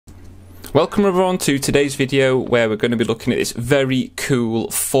Welcome everyone to today's video where we're going to be looking at this very cool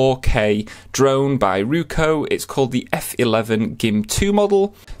 4K drone by Ruko. It's called the F11 GIM2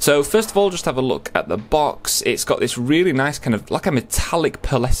 model. So first of all, just have a look at the box. It's got this really nice kind of like a metallic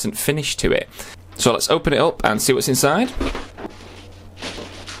pearlescent finish to it. So let's open it up and see what's inside.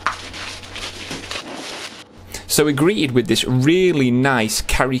 So we're greeted with this really nice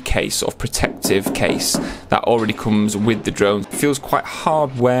carry case or protective case that already comes with the drone. It feels quite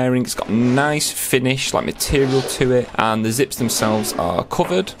hard wearing, it's got a nice finish, like material to it, and the zips themselves are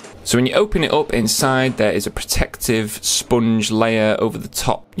covered. So when you open it up, inside there is a protective sponge layer over the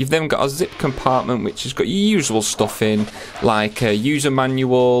top. You've then got a zip compartment which has got your usual stuff in, like a user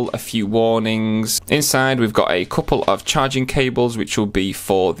manual, a few warnings. Inside we've got a couple of charging cables which will be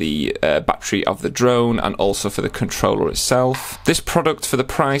for the battery of the drone and also for the controller itself. This product for the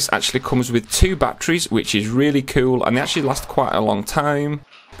price actually comes with 2 batteries, which is really cool, and they actually last quite a long time.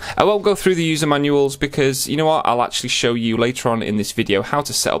 I won't go through the user manuals because, you know what, I'll actually show you later on in this video how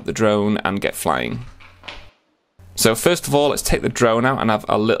to set up the drone and get flying. So first of all, let's take the drone out and have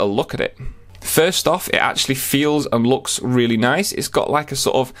a little look at it. First off, it actually feels and looks really nice. It's got like a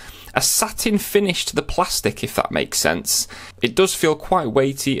sort of a satin finish to the plastic, if that makes sense. It does feel quite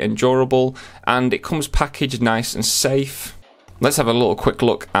weighty and durable, and it comes packaged nice and safe. Let's have a little quick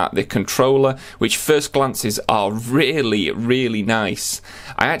look at the controller, which first glances are really nice.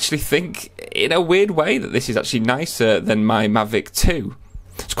 I actually think, in a weird way, that this is actually nicer than my Mavic 2.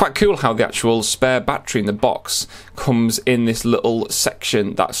 It's quite cool how the actual spare battery in the box comes in this little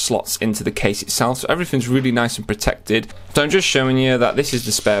section that slots into the case itself, so everything's really nice and protected. So I'm just showing you that this is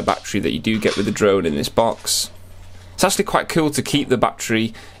the spare battery that you do get with the drone in this box. It's actually quite cool to keep the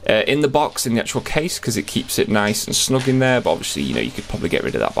battery in the box, in the actual case, because it keeps it nice and snug in there, but obviously, you know, you could probably get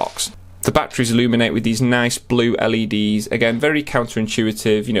rid of that box. The batteries illuminate with these nice blue LEDs. Again, very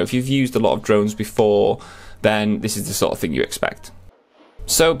counterintuitive. You know, if you've used a lot of drones before, then this is the sort of thing you expect.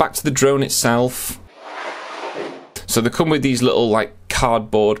 So back to the drone itself. So they come with these little like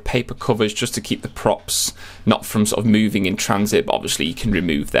cardboard paper covers just to keep the props not from sort of moving in transit, but obviously you can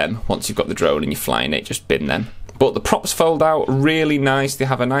remove them once you've got the drone and you're flying it, just bin them. But the props fold out really nice. They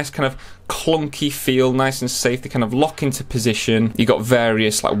have a nice kind of clunky feel, nice and safe. They kind of lock into position. You've got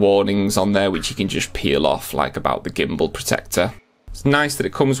various like warnings on there which you can just peel off, like about the gimbal protector. It's nice that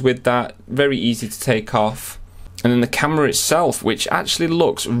it comes with that, very easy to take off. And then the camera itself, which actually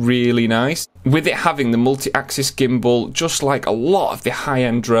looks really nice. With it having the multi-axis gimbal, just like a lot of the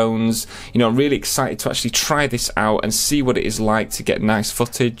high-end drones, you know, I'm really excited to actually try this out and see what it is like to get nice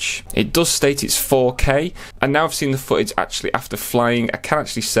footage. It does state it's 4K, and now I've seen the footage actually after flying, I can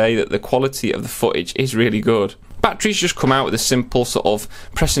actually say that the quality of the footage is really good. Batteries just come out with a simple sort of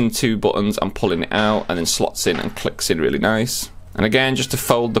pressing 2 buttons and pulling it out, and then slots in and clicks in really nice. And again, just to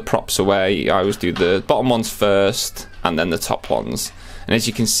fold the props away, I always do the bottom ones first and then the top ones. And as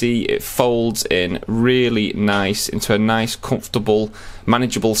you can see, it folds in really nice into a nice, comfortable,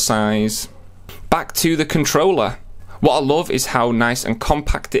 manageable size. Back to the controller. What I love is how nice and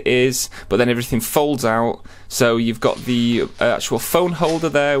compact it is, but then everything folds out. So you've got the actual phone holder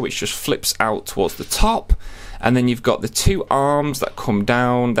there, which just flips out towards the top. And then you've got the 2 arms that come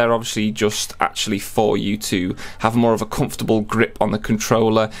down. They're obviously just actually for you to have more of a comfortable grip on the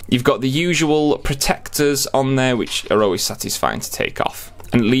controller. You've got the usual protectors on there, which are always satisfying to take off.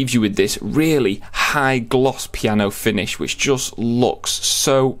 And it leaves you with this really high gloss piano finish, which just looks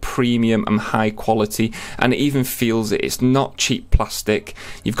so premium and high quality, and it even feels it. It's not cheap plastic.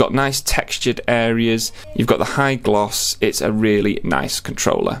 You've got nice textured areas. You've got the high gloss. It's a really nice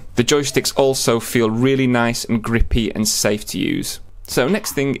controller. The joysticks also feel really nice and grippy and safe to use. So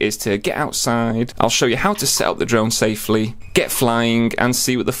next thing is to get outside. I'll show you how to set up the drone safely, get flying, and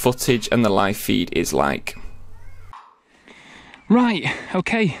see what the footage and the live feed is like. Right,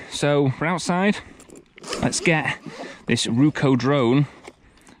 okay, so we're outside. Let's get this Ruko drone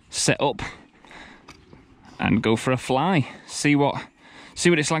set up and go for a fly. See what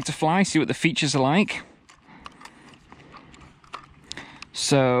it's like to fly, see what the features are like.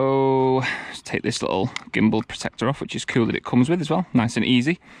 So let's take this little gimbal protector off, which is cool that it comes with as well, nice and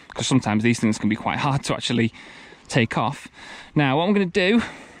easy, because sometimes these things can be quite hard to actually take off. Now what I'm going to do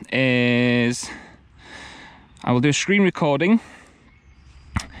is I will do a screen recording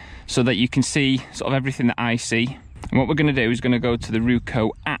so that you can see sort of everything that I see. And what we're going to do is going to go to the Ruko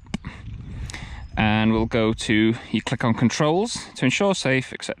app, and we'll go to, you click on controls to ensure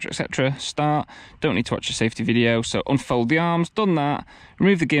safe, etc, etc, start, don't need to watch a safety video, so unfold the arms, done that,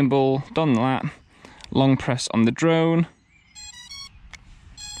 remove the gimbal, done that, long press on the drone.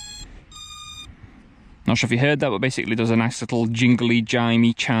 Not sure if you heard that, but basically it does a nice little jingly,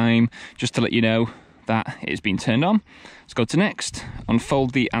 jimey chime just to let you know that it has been turned on. Let's go to next.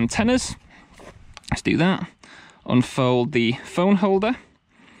 Unfold the antennas. Let's do that. Unfold the phone holder.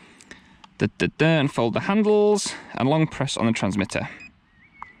 Unfold the handles and long press on the transmitter.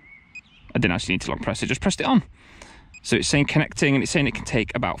 I didn't actually need to long press it, just pressed it on. So it's saying connecting, and it's saying it can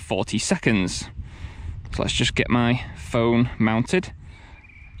take about 40 seconds. So let's just get my phone mounted.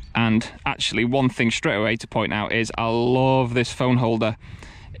 And actually, one thing straight away to point out is I love this phone holder.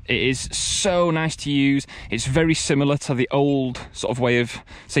 It is so nice to use. It's very similar to the old sort of way of,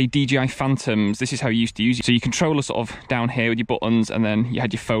 say, DJI Phantoms. This is how you used to use it. So you control it sort of down here with your buttons, and then you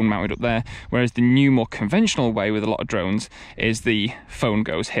had your phone mounted up there. Whereas the new, more conventional way with a lot of drones is the phone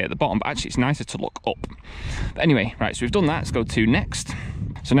goes here at the bottom. But actually, it's nicer to look up. But anyway, right, so we've done that. Let's go to next.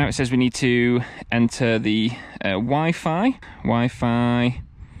 So now it says we need to enter the Wi-Fi. Wi-Fi,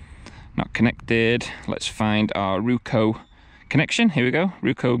 not connected. Let's find our Ruko connection. Here we go,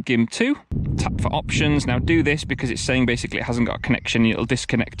 Ruko GIM2. Tap for options. Now do this because it's saying basically it hasn't got a connection. It'll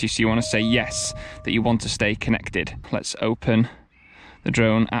disconnect you, so you want to say yes, that you want to stay connected. Let's open the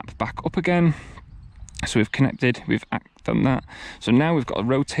drone app back up again. So we've connected, we've done that. So now we've got to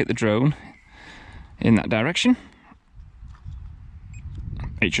rotate the drone in that direction.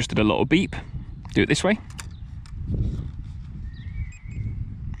 It just did a little beep. Do it this way.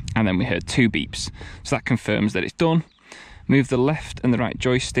 And then we heard 2 beeps. So that confirms that it's done. Move the left and the right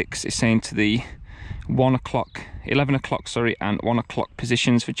joysticks. It's saying to the 11 o'clock, and 1 o'clock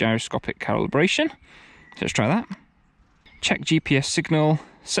positions for gyroscopic calibration. So let's try that. Check GPS signal,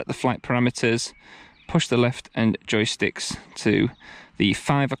 set the flight parameters, push the left and joysticks to the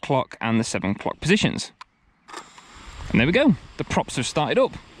 5 o'clock and the 7 o'clock positions. And there we go. The props have started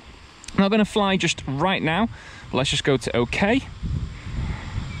up. I'm not going to fly just right now, but let's just go to OK.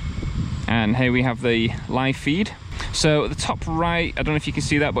 And here we have the live feed. So at the top right, I don't know if you can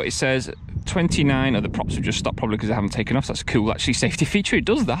see that, but it says 29. The props have just stopped, probably because they haven't taken off. So that's a cool, actually, safety feature. It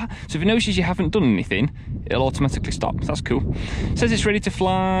does that. So if it notices you haven't done anything, it'll automatically stop. So that's cool. It says it's ready to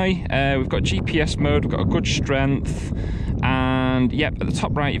fly. We've got GPS mode. We've got a good strength. And yep, at the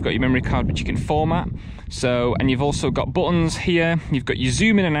top right, you've got your memory card, which you can format. So, and you've also got buttons here. You've got your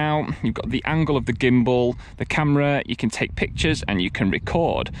zoom in and out. You've got the angle of the gimbal, the camera. You can take pictures and you can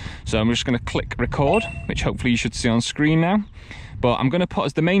record. So I'm just going to click record, which hopefully you should see on screen now. But I'm going to put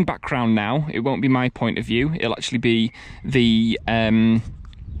as the main background now. It won't be my point of view. It'll actually be the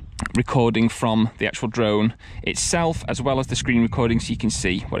recording from the actual drone itself, as well as the screen recording, so you can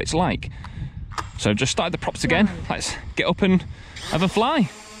see what it's like. So I've just started the props again. Let's get up and have a fly.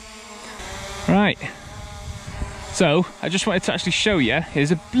 Right. So I just wanted to actually show you,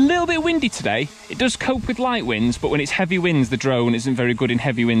 it's a little bit windy today. It does cope with light winds, but when it's heavy winds, the drone isn't very good in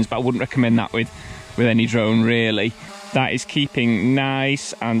heavy winds, but I wouldn't recommend that with any drone, really. That is keeping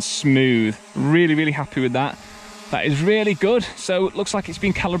nice and smooth. Really, really happy with that. That is really good. So it looks like it's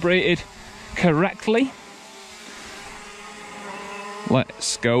been calibrated correctly.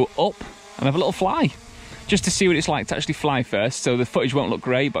 Let's go up and have a little fly, just to see what it's like to actually fly first. So the footage won't look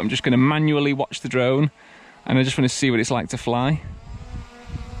great, but I'm just going to manually watch the drone, and I just want to see what it's like to fly.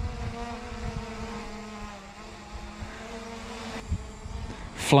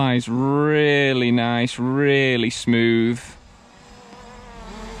 Flies really nice, really smooth.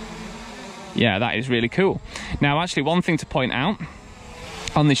 Yeah, that is really cool. Now, actually, one thing to point out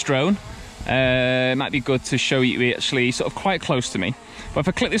on this drone, it might be good to show you actually sort of quite close to me. But if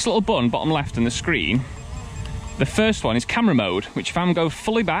I click this little button, bottom left on the screen, the first one is camera mode, which if I go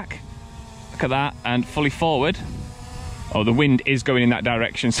fully back, look at that, and fully forward, oh, the wind is going in that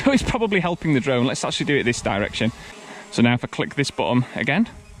direction, so it's probably helping the drone. Let's actually do it this direction. So now if I click this button again,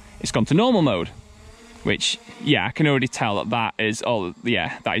 it's gone to normal mode, which, yeah, I can already tell that that is, oh,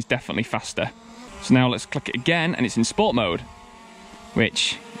 yeah, that is definitely faster. So now let's click it again, and it's in sport mode,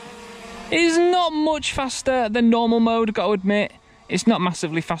 which is not much faster than normal mode, got to admit. It's not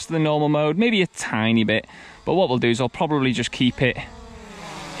massively faster than normal mode, maybe a tiny bit. But what we'll do is I'll probably just keep it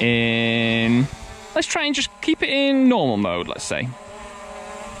in... Let's try and just keep it in normal mode, let's say.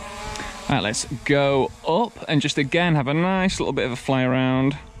 Right, let's go up and just again have a nice little bit of a fly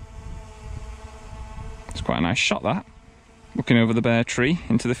around. It's quite a nice shot, that. Looking over the bare tree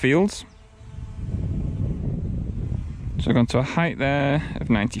into the fields. So I've gone to a height there of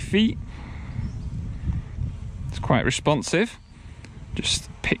 90 feet. It's quite responsive. Just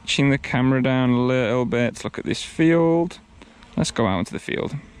pitching the camera down a little bit to look at this field. Let's go out into the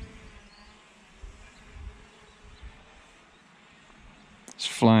field. It's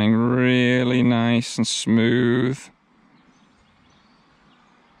flying really nice and smooth.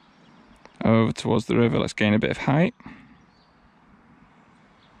 Over towards the river, let's gain a bit of height.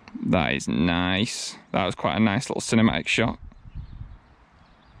 That is nice. That was quite a nice little cinematic shot.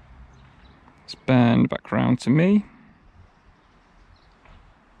 Let's bend back round to me.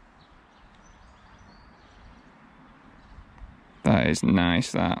 That is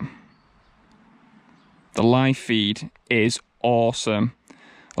nice, that. The live feed is awesome.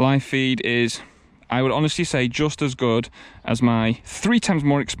 The live feed is, I would honestly say, just as good as my 3 times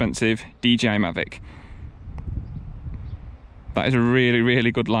more expensive DJI Mavic. That is a really,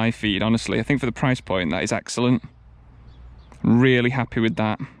 really good live feed, honestly. I think for the price point, that is excellent. Really happy with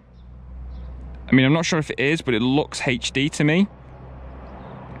that. I mean, I'm not sure if it is, but it looks HD to me.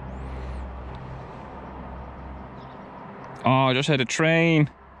 Oh, I just heard a train.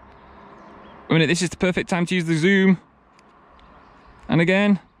 Wait a minute, this is the perfect time to use the zoom. And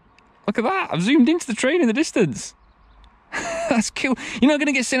again, look at that. I've zoomed into the train in the distance. That's cool. You're not going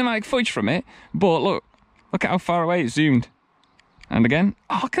to get cinematic footage from it, but look at how far away it's zoomed. And again,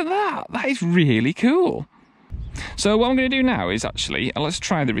 oh, look at that. That is really cool. So what I'm going to do now is actually, let's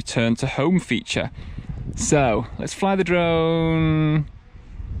try the return to home feature. So let's fly the drone,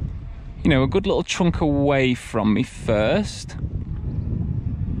 you know, a good little chunk away from me first.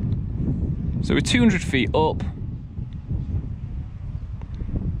 So we're 200 feet up.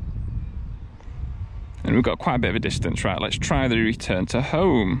 And we've got quite a bit of a distance, right? Let's try the return to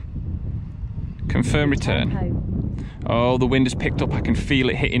home. Confirm return. Oh, the wind has picked up. I can feel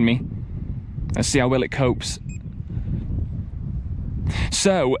it hitting me. Let's see how well it copes.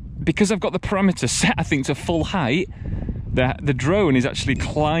 So, because I've got the parameter set, I think, to full height, the drone is actually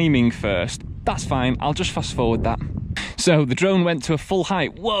climbing first. That's fine. I'll just fast forward that. So the drone went to a full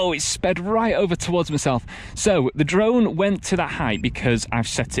height. Whoa, it sped right over towards myself. So the drone went to that height because I've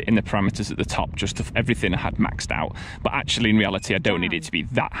set it in the parameters at the top, just of everything I had maxed out. But actually, in reality, I don't need it to be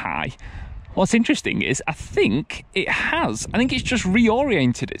that high. What's interesting is I think it's just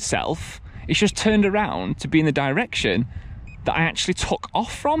reoriented itself. It's just turned around to be in the direction that I actually took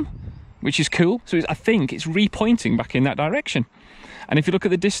off from, which is cool. So I think it's repointing back in that direction. And if you look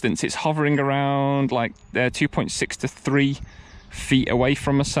at the distance, it's hovering around like 2.6 to 3 feet away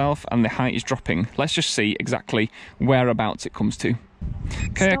from myself, and the height is dropping. Let's just see exactly whereabouts it comes to.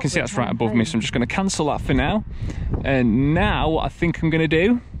 Okay, I can see that's right above me, so I'm just going to cancel that for now. And now what I think I'm going to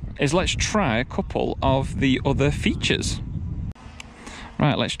do is let's try a couple of the other features.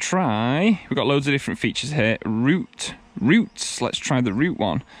 Right, let's try. We've got loads of different features here. Routes. Let's try the route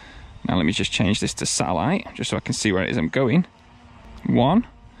one. Now let me just change this to satellite, just so I can see where it is I'm going. 1.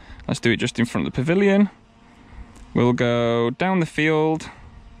 Let's do it just in front of the pavilion. We'll go down the field,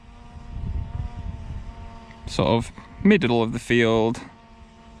 sort of middle of the field,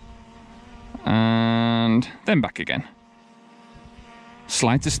 and then back again.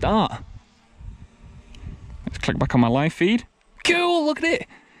 Slide to start. Let's click back on my live feed. Cool, look at it.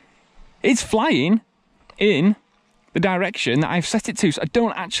 It's flying in the direction that I've set it to, so I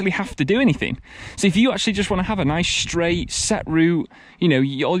don't actually have to do anything. So if you actually just want to have a nice straight set route, you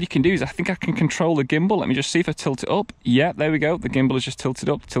know, all you can do is, I think I can control the gimbal. Let me just see if I tilt it up. Yeah, there we go. The gimbal is just tilted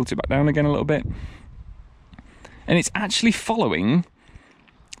up, tilt it back down again a little bit. And it's actually following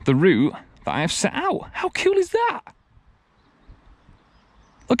the route that I have set out. How cool is that?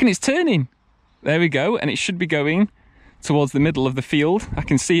 Look, and it's turning. There we go. And it should be going towards the middle of the field. I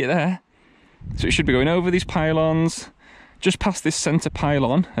can see it there. So it should be going over these pylons, just past this centre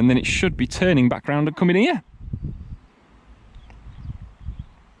pylon, and then it should be turning back round and coming here.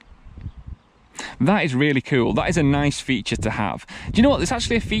 That is really cool. That is a nice feature to have. Do you know what? It's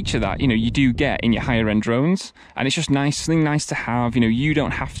actually a feature that, you know, you do get in your higher end drones, and it's just nice, something nice to have. You know, you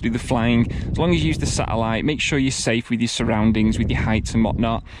don't have to do the flying as long as you use the satellite. Make sure you're safe with your surroundings, with your heights and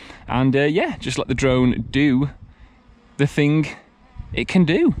whatnot, and yeah, just let the drone do the thing it can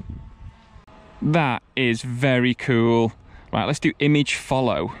do. That is very cool. Right, let's do image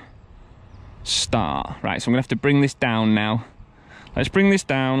follow. Start. Right, so I'm gonna have to bring this down now. Let's bring this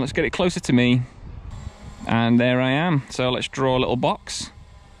down, let's get it closer to me. And there I am. So let's draw a little box.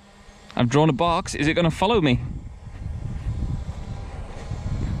 I've drawn a box. Is it gonna follow me?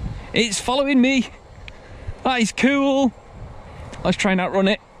 It's following me. That is cool. Let's try and outrun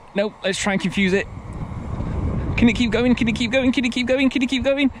it. Nope, let's try and confuse it. Can it keep going? Can it keep going? Can it keep going? Can it keep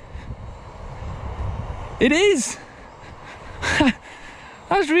going? It is!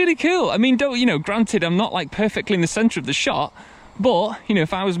 That's really cool. I mean, you know, granted, I'm not like perfectly in the centre of the shot, but, you know,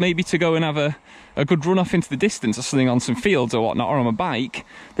 if I was maybe to go and have a good run off into the distance or something on some fields or whatnot, or on my bike,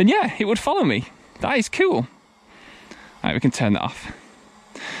 then yeah, it would follow me. That is cool. Right, we can turn that off.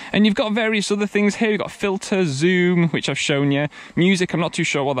 And you've got various other things here. You've got filter, zoom, which I've shown you. Music, I'm not too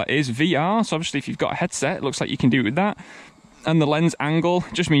sure what that is. VR, so obviously if you've got a headset, it looks like you can do it with that. And the lens angle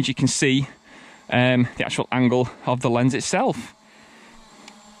just means you can see the actual angle of the lens itself.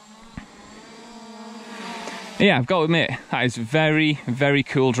 Yeah, I've got to admit, that is a very, very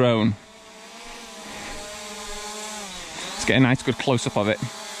cool drone. Let's get a nice good close-up of it.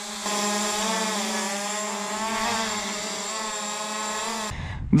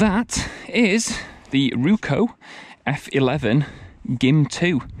 That is the Ruko F11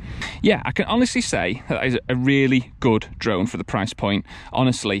 GIM2. Yeah, I can honestly say that is a really good drone for the price point,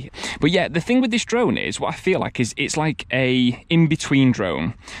 honestly. But yeah, the thing with this drone is, what I feel like is it's like a in-between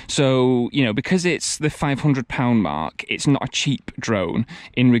drone. So, you know, because it's the £500 mark, it's not a cheap drone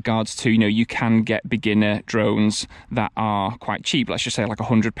in regards to, you know, you can get beginner drones that are quite cheap, let's just say like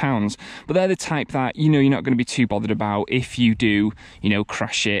 £100. But they're the type that, you know, you're not going to be too bothered about if you do, you know,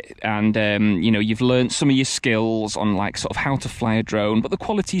 crash it and, you know, you've learned some of your skills on like sort of how to fly a drone, but the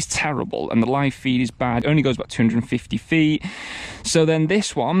quality is terrible and the live feed is bad. It only goes about 250 feet. So then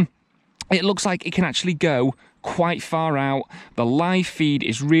this one, it looks like it can actually go quite far out. The live feed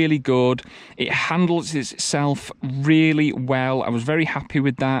is really good. It handles itself really well. I was very happy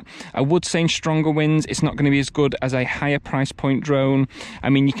with that. I would say in stronger winds, it's not going to be as good as a higher price point drone. I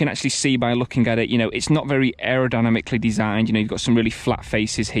mean, you can actually see by looking at it, you know, it's not very aerodynamically designed. You know, you've got some really flat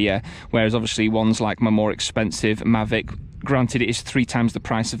faces here, whereas obviously ones like my more expensive Mavic, granted it is 3 times the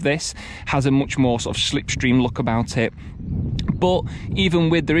price of this, has a much more sort of slipstream look about it. But even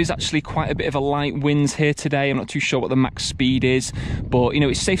with, there is actually quite a bit of a light winds here today. I'm not too sure what the max speed is, but you know,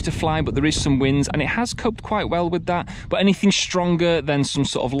 it's safe to fly, but there is some winds and it has coped quite well with that. But anything stronger than some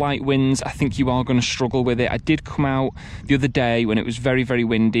sort of light winds, I think you are going to struggle with it. I did come out the other day when it was very, very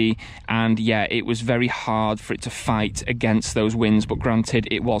windy, and yeah, it was very hard for it to fight against those winds, but granted,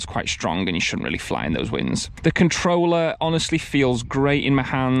 it was quite strong and you shouldn't really fly in those winds. The controller honestly feels great in my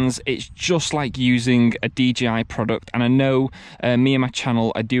hands. It's just like using a DJI product, and I know me and my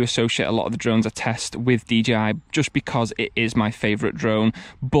channel, I do associate a lot of the drones I test with DJI just because it is my favorite drone.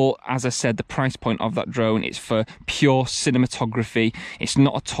 But as I said, the price point of that drone is for pure cinematography. It's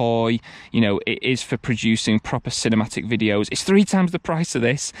not a toy, you know, it is for producing proper cinematic videos. It's 3 times the price of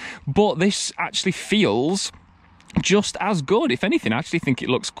this, but this actually feels just as good. If anything, I actually think it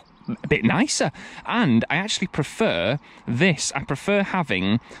looks a bit nicer, and I actually prefer this. I prefer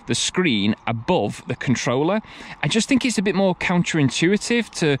having the screen above the controller. I just think it's a bit more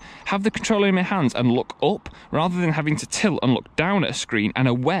counterintuitive to have the controller in my hands and look up rather than having to tilt and look down at a screen and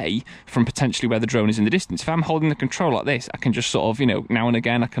away from potentially where the drone is in the distance. If I'm holding the controller like this, I can just sort of, you know, now and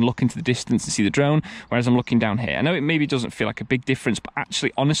again I can look into the distance and see the drone, whereas I'm looking down here. I know it maybe doesn't feel like a big difference, but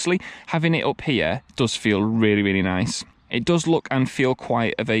actually, honestly, having it up here does feel really, really nice. It does look and feel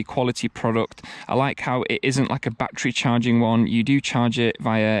quite of a quality product. I like how it isn't like a battery charging one. You do charge it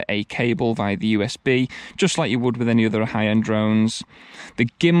via a cable, via the USB, just like you would with any other high-end drones. The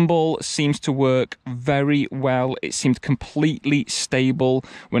gimbal seems to work very well. It seemed completely stable.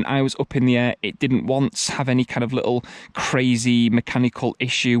 When I was up in the air, it didn't once have any kind of little crazy mechanical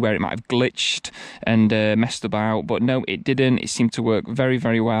issue where it might have glitched and messed about, but no, it didn't. It seemed to work very,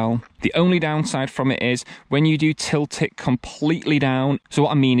 very well. The only downside from it is when you do tilt it completely down. So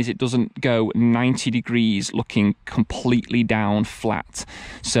what I mean is it doesn't go 90 degrees looking completely down flat.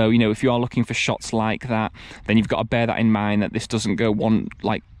 So, you know, if you are looking for shots like that, then you've got to bear that in mind, that this doesn't go one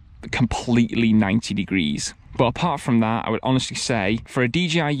like completely 90 degrees. But apart from that, I would honestly say, for a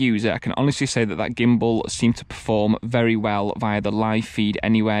DJI user, I can honestly say that that gimbal seemed to perform very well via the live feed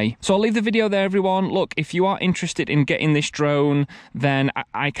anyway. So I'll leave the video there, everyone. Look, if you are interested in getting this drone, then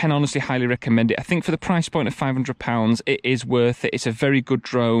I can honestly highly recommend it. I think for the price point of £500, it is worth it. It's a very good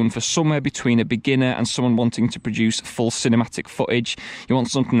drone for somewhere between a beginner and someone wanting to produce full cinematic footage. You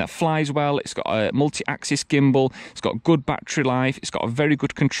want something that flies well, it's got a multi-axis gimbal, it's got good battery life, it's got a very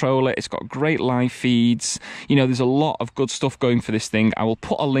good controller, it's got great live feeds. You know, there's a lot of good stuff going for this thing. I will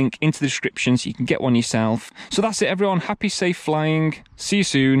put a link into the description so you can get one yourself. So that's it, everyone. Happy, safe flying. See you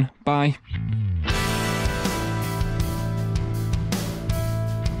soon. Bye.